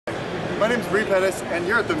My name's Pettis, and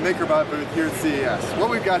you're at the Makerbot booth here at CES.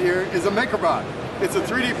 What we've got here is a Makerbot. It's a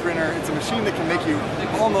 3D printer. It's a machine that can make you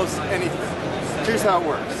almost anything. Here's how it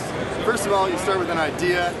works. First of all, you start with an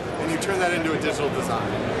idea, and you turn that into a digital design.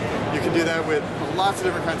 You can do that with lots of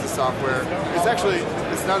different kinds of software.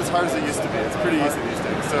 It's not as hard as it used to be. It's pretty easy these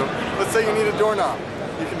days. So let's say you need a doorknob.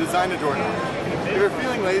 You can design a doorknob. If you're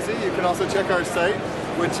feeling lazy, you can also check our site,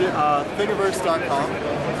 which is Thingiverse.com.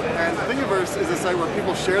 And Thingiverse is a site where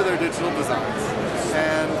people share their digital designs.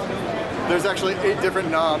 And there's actually 8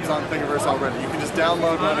 different knobs on Thingiverse already. You can just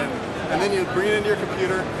download one and then you bring it into your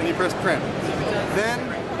computer and you press print. Then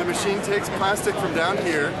the machine takes plastic from down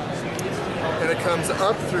here and it comes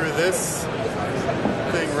up through this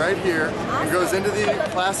thing right here and goes into the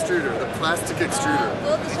plastruder, the plastic extruder.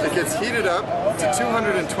 It gets heated up to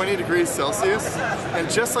 220 degrees Celsius, and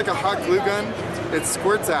just like a hot glue gun, it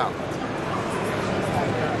squirts out.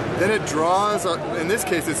 Then it draws, in this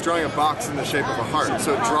case it's drawing a box in the shape of a heart.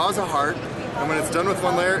 So it draws a heart, and when it's done with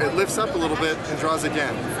one layer, it lifts up a little bit and draws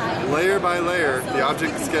again. Layer by layer, the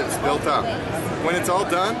object gets built up. When it's all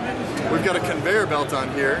done, we've got a conveyor belt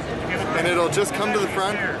on here, and it'll just come to the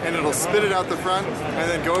front, and it'll spit it out the front, and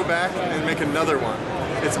then go back and make another one.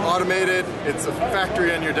 It's automated, it's a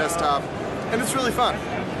factory on your desktop, and it's really fun.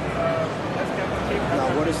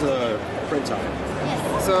 Now, what is the print time?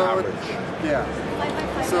 So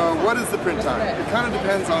what is the print time? It kind of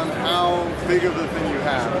depends on how big of the thing you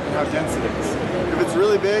have and how dense it is. If it's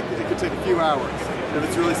really big, it could take a few hours. If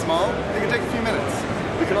it's really small, it can take a few minutes.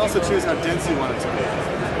 You can also choose how dense you want it to be.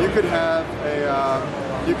 You could have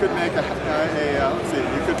you could make a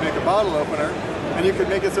bottle opener, and you could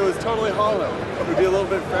make it so it's totally hollow. It would be a little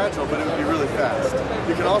bit fragile, but it would be really fast.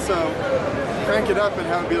 You can also crank it up and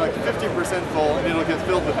have it be like 50% full, and it'll get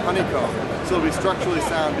filled with honeycomb. So it'll be structurally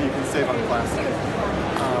sound, but you can save on plastic.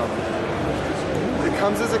 It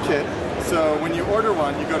comes as a kit, so when you order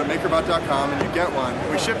one, you go to Makerbot.com and you get one.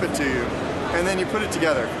 We ship it to you, and then you put it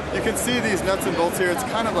together. You can see these nuts and bolts here. It's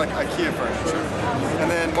kind of like IKEA furniture. And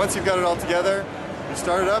then once you've got it all together, you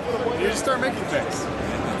start it up, and you just start making things.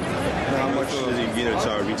 How much does your units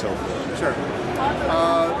retail for? Sure.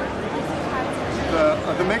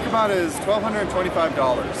 The Makerbot is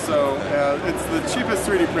 $1,225, so it's the cheapest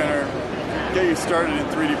 3D printer. Get you started in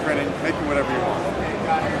 3D printing, making whatever you want.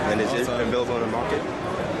 And is it available on the market?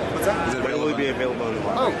 What's that? When will it be available on the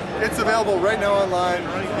market? Oh, it's available right now online.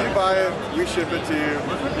 You buy it, we ship it to you,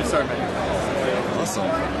 you start making it. Awesome.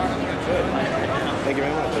 Thank you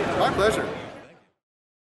very much. My pleasure.